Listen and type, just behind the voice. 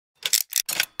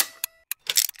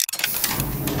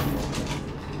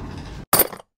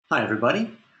Hi, everybody,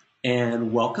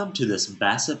 and welcome to this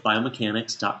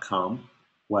BassettBiomechanics.com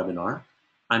webinar.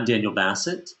 I'm Daniel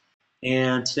Bassett,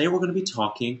 and today we're going to be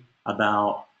talking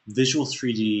about Visual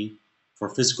 3D for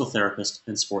physical therapists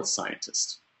and sports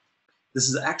scientists. This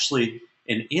is actually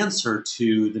an answer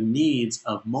to the needs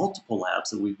of multiple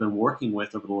labs that we've been working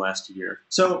with over the last year.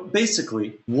 So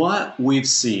basically, what we've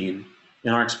seen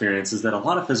in our experience is that a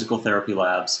lot of physical therapy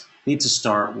labs need to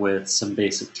start with some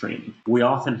basic training. We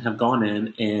often have gone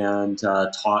in and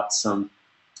taught some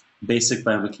basic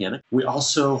biomechanics. We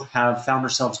also have found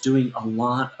ourselves doing a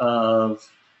lot of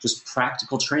just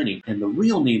practical training. And the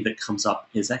real need that comes up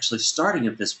is actually starting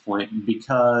at this point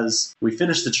because we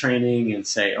finish the training and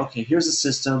say, okay, here's a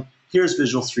system, here's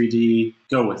Visual 3D,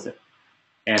 go with it.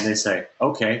 And they say,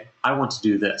 okay, I want to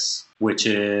do this, which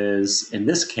is, in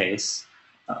this case,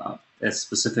 a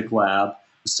specific lab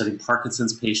studying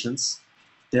Parkinson's patients.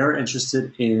 They're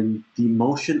interested in the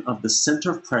motion of the center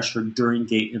of pressure during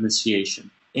gait initiation.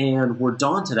 And we're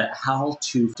daunted at how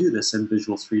to do this in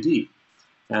Visual 3D.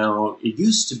 Now, it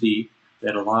used to be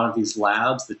that a lot of these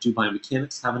labs that do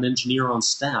biomechanics have an engineer on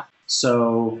staff.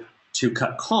 So to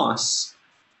cut costs,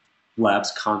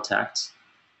 labs contact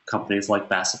companies like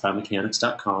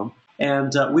BassettBiomechanics.com.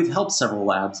 And we've helped several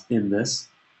labs in this.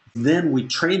 Then we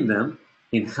train them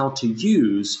in how to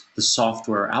use the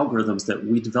software algorithms that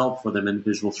we develop for them in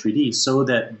Visual 3D so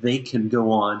that they can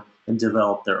go on and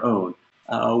develop their own.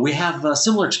 We have a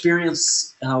similar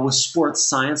experience with sports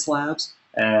science labs,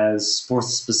 as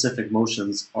sports-specific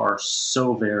motions are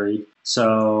so varied.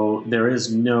 So there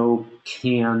is no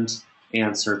canned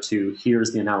answer to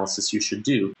here's the analysis you should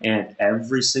do. And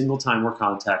every single time we're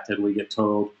contacted, we get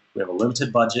told we have a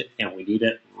limited budget and we need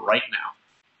it right now.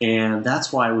 And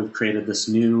that's why we've created this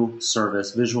new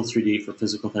service, Visual 3D for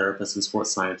physical therapists and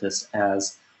sports scientists,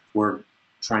 as we're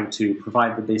trying to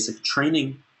provide the basic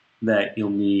training that you'll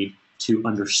need to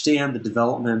understand the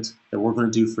development that we're going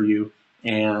to do for you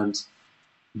and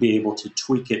be able to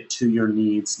tweak it to your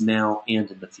needs now and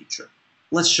in the future.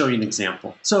 Let's show you an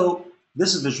example. So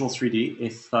this is Visual 3D.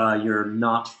 If you're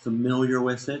not familiar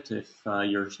with it, if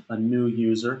you're a new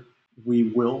user, we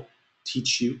will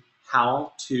teach you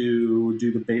how to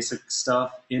do the basic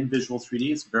stuff in Visual 3D.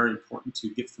 It's very important to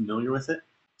get familiar with it.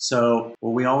 So what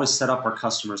we always set up our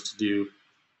customers to do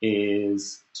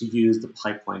is to use the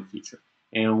pipeline feature.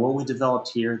 And what we developed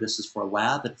here, this is for a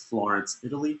lab in Florence,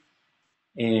 Italy,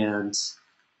 and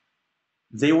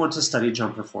they want to study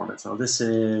jump performance. Now this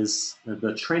is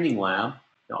the training lab.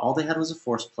 Now all they had was a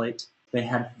force plate. They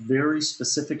had very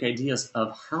specific ideas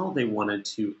of how they wanted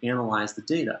to analyze the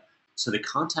data. So they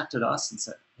contacted us and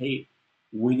said, hey,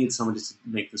 we need somebody to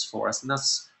make this for us. And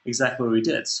that's exactly what we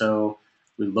did. So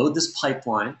we load this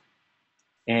pipeline,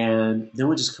 and then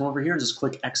we just come over here and just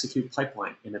click Execute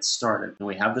Pipeline, and it's started. And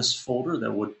we have this folder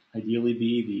that would ideally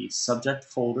be the subject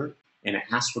folder, and it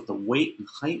asks what the weight and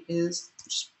height is.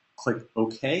 Just click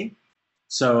OK.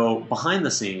 So behind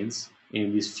the scenes,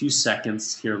 in these few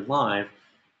seconds here live,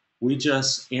 we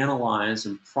just analyzed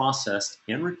and processed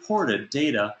and reported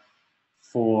data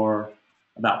for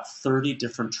about 30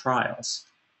 different trials.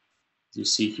 As you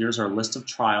see, here's our list of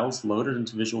trials loaded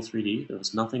into Visual 3D. There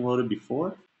was nothing loaded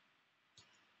before.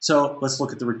 So let's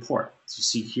look at the report. As you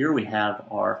see here, we have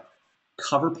our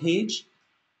cover page,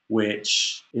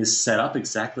 which is set up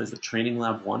exactly as the training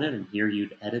lab wanted. And here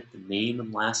you'd edit the name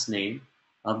and last name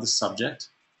of the subject.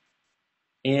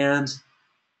 And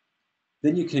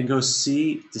then you can go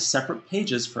see the separate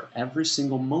pages for every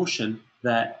single motion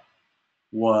that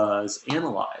was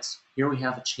analyzed. Here we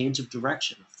have a change of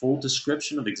direction, a full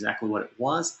description of exactly what it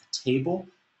was, a table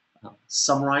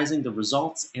summarizing the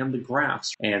results and the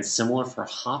graphs. And similar for a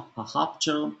hop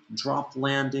jump, drop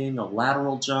landing, a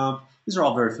lateral jump. These are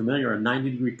all very familiar. A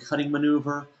 90-degree cutting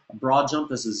maneuver, a broad jump.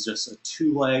 This is just a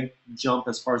two-leg jump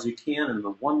as far as you can, and a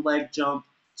one-leg jump,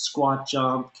 squat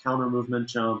jump, counter movement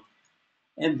jump,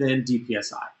 and then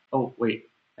DPSI. Oh, wait,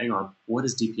 hang on. What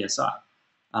is DPSI?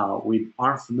 We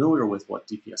aren't familiar with what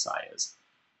DPSI is.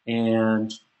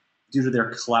 And due to their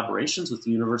collaborations with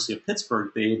the University of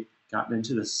Pittsburgh, they'd gotten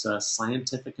into this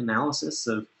scientific analysis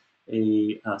of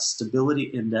a stability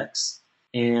index.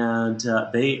 And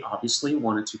they obviously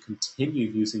wanted to continue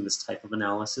using this type of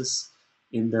analysis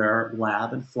in their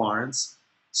lab in Florence.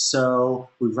 So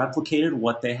we replicated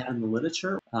what they had in the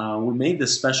literature. We made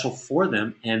this special for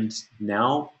them, and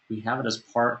now we have it as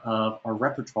part of our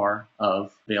repertoire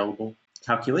of available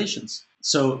calculations.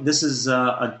 So this is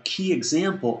a key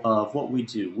example of what we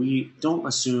do. We don't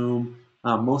assume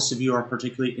most of you are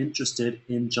particularly interested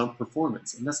in jump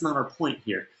performance, and that's not our point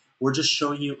here. We're just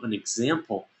showing you an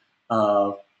example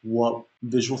of what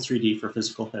Visual 3D for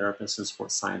physical therapists and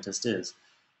sports scientists is.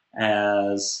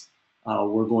 as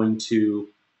we're going to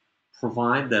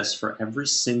provide this for every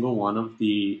single one of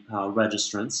the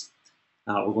registrants.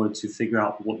 We're going to figure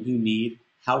out what you need,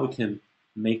 how we can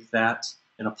make that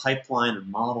in a pipeline and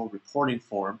model reporting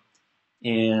form,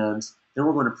 and then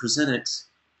we're going to present it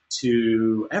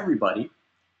to everybody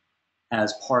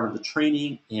as part of the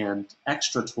training and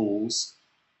extra tools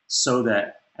so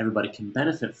that everybody can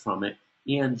benefit from it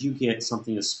and you get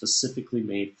something that's specifically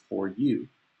made for you.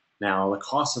 Now, the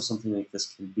cost of something like this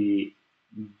can be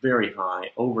very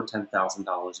high, over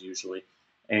 $10,000 usually,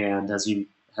 and as you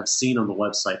have seen on the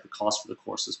website, the cost for the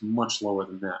course is much lower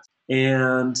than that.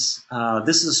 And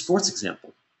this is a sports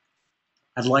example.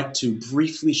 I'd like to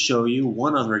briefly show you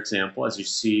one other example. As you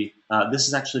see, this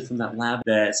is actually from that lab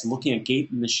that's looking at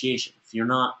gait initiation. If you're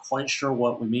not quite sure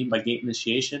what we mean by gait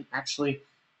initiation, actually,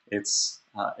 it's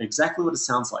exactly what it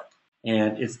sounds like.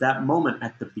 And it's that moment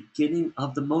at the beginning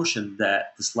of the motion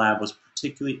that this lab was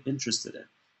particularly interested in.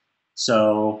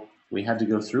 So we had to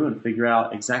go through and figure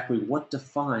out exactly what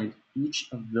defined each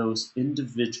of those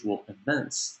individual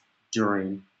events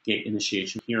during gait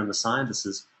initiation. Here on the side, this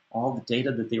is all the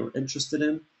data that they were interested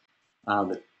in,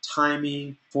 the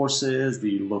timing, forces,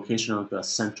 the location of the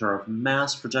center of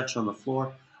mass, projection on the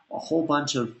floor. A whole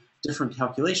bunch of different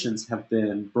calculations have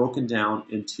been broken down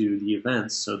into the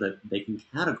events so that they can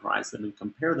categorize them and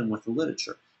compare them with the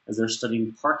literature. As they're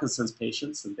studying Parkinson's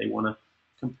patients and they want to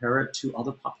compare it to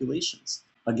other populations.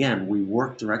 Again, we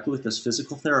worked directly with this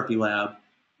physical therapy lab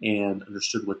and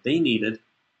understood what they needed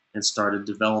and started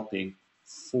developing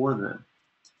for them.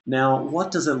 Now, what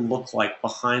does it look like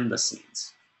behind the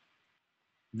scenes?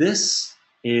 This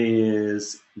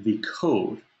is the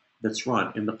code that's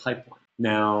run in the pipeline.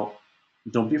 Now,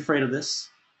 don't be afraid of this,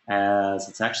 as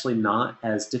it's actually not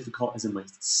as difficult as it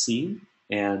might seem,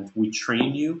 and we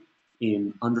train you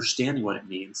in understanding what it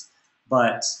means.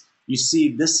 But you see,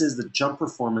 this is the jump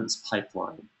performance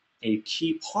pipeline. A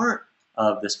key part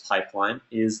of this pipeline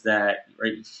is that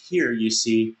right here you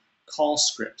see call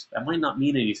script. That might not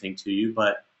mean anything to you,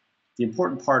 but the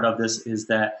important part of this is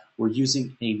that we're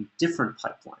using a different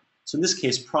pipeline. So in this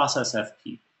case, process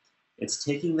FP. It's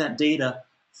taking that data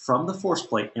from the force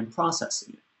plate and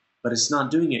processing it. But it's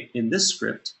not doing it in this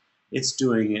script. It's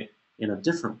doing it in a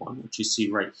different one, which you see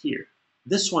right here.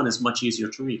 This one is much easier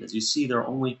to read. As you see, there are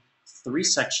only 3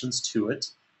 sections to it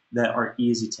that are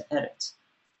easy to edit.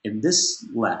 In this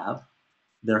lab,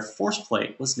 their force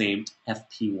plate was named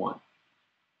FP1,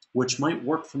 which might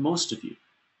work for most of you.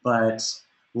 But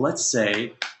let's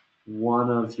say one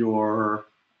of your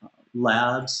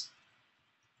labs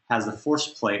has a force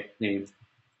plate named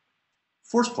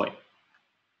force plate,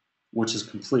 which is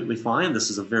completely fine. This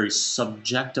is a very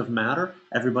subjective matter.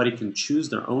 Everybody can choose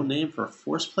their own name for a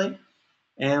force plate.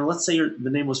 And let's say the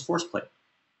name was force plate.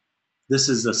 This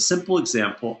is a simple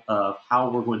example of how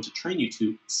we're going to train you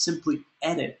to simply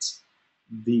edit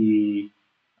the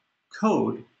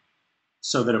code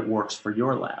so that it works for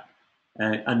your lab.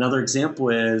 Another example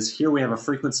is here we have a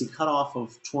frequency cutoff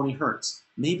of 20 hertz.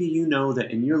 Maybe you know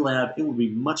that in your lab it would be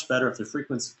much better if the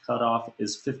frequency cutoff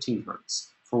is 15 hertz.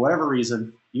 For whatever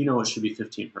reason, you know it should be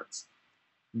 15 hertz.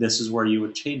 This is where you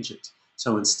would change it.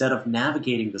 So instead of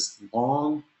navigating this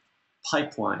long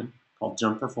pipeline called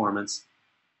jump performance,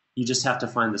 you just have to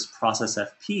find this process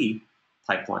FP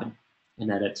pipeline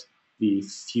and edit the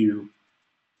few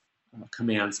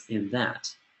commands in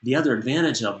that. The other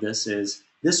advantage of this is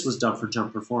this was done for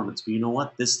jump performance, but you know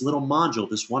what? This little module,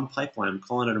 this one pipeline, I'm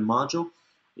calling it a module,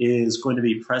 is going to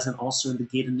be present also in the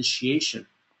gate initiation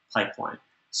pipeline.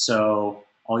 So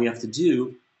all you have to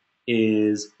do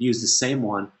is use the same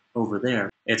one over there.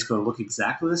 It's going to look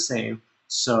exactly the same,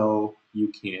 so you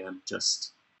can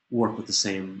just work with the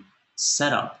same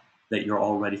setup that you're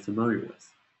already familiar with.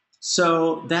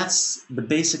 So that's the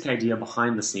basic idea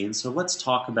behind the scenes. So let's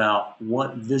talk about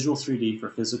what Visual3D for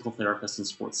physical therapists and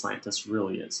sports scientists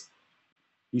really is.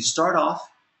 You start off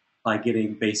by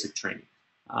getting basic training.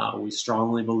 We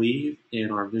strongly believe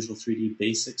in our Visual3D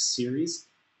Basics series,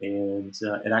 and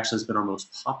it actually has been our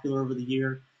most popular over the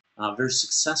year, very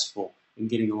successful in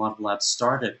getting a lot of labs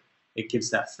started. It gives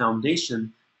that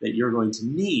foundation that you're going to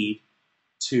need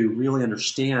to really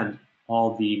understand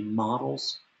all the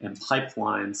models and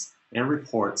pipelines and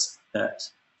reports that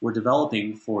we're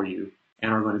developing for you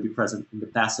and are going to be present in the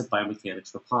Bassett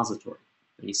Biomechanics repository.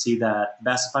 And you see that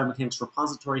Bassett Biomechanics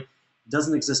repository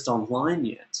doesn't exist online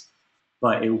yet,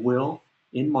 but it will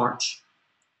in March.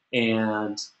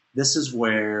 And this is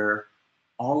where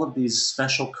all of these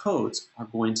special codes are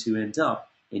going to end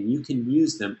up, and you can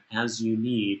use them as you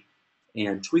need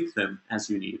and tweak them as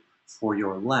you need for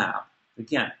your lab.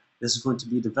 Again, this is going to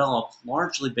be developed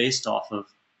largely based off of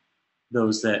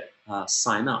those that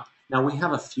sign up. Now we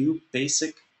have a few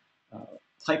basic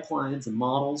pipelines and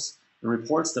models and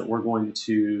reports that we're going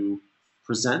to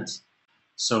present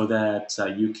so that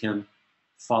you can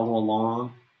follow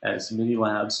along as many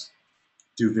labs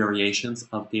do variations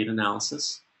of data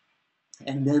analysis.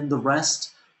 And then the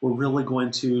rest, we're really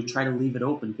going to try to leave it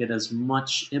open, get as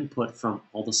much input from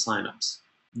all the signups.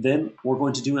 Then we're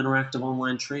going to do interactive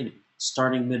online training.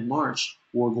 Starting mid-March,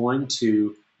 we're going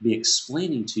to be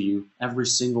explaining to you every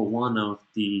single one of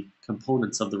the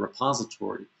components of the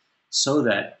repository so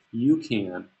that you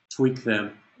can tweak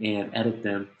them and edit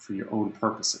them for your own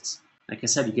purposes. Like I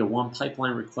said, you get one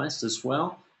pipeline request as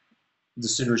well. The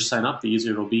sooner you sign up, the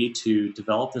easier it'll be to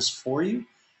develop this for you.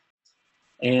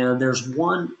 And there's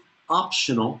one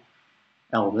optional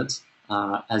element,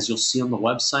 as you'll see on the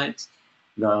website.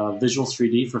 The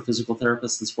Visual3D for physical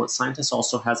therapists and sports scientists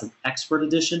also has an expert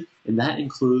edition, and that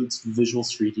includes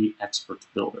Visual3D Expert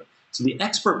Builder. So the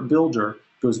Expert Builder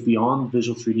goes beyond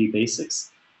Visual3D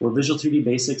Basics, where Visual3D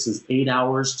Basics is 8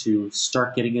 hours to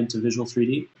start getting into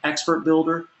Visual3D. Expert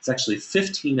Builder is actually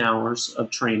 15 hours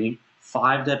of training,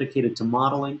 5 dedicated to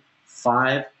modeling,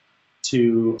 5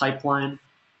 to pipeline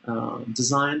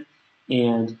design,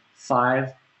 and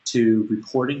 5 to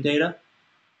reporting data.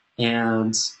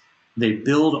 And they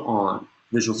build on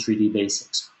Visual3D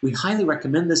Basics. We highly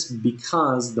recommend this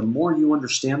because the more you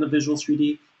understand the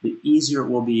Visual3D, the easier it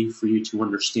will be for you to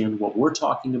understand what we're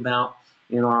talking about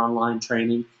in our online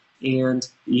training, and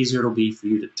the easier it'll be for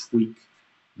you to tweak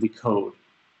the code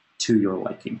to your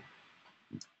liking.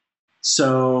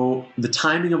 So the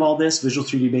timing of all this,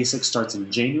 Visual3D Basics starts in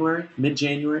January,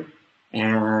 mid-January,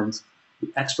 and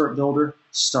the Expert Builder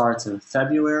starts in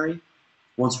February.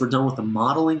 Once we're done with the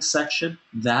modeling section,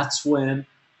 that's when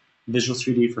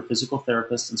Visual3D for physical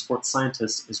therapists and sports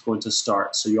scientists is going to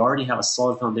start. So you already have a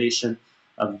solid foundation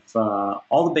of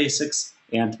all the basics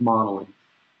and modeling,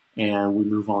 and we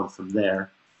move on from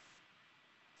there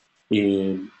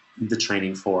in the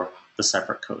training for the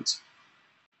separate codes.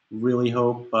 Really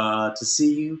hope to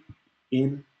see you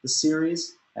in the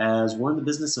series, as we're in the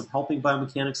business of helping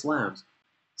biomechanics labs.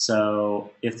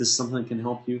 So if this is something that can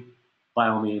help you, by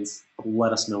all means,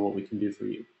 let us know what we can do for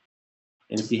you.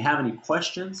 And if you have any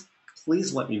questions,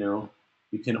 please let me know.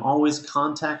 You can always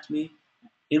contact me,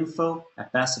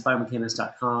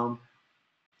 info@bassettbiomechanics.com.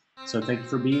 So thank you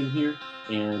for being here,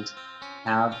 and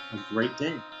have a great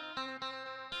day.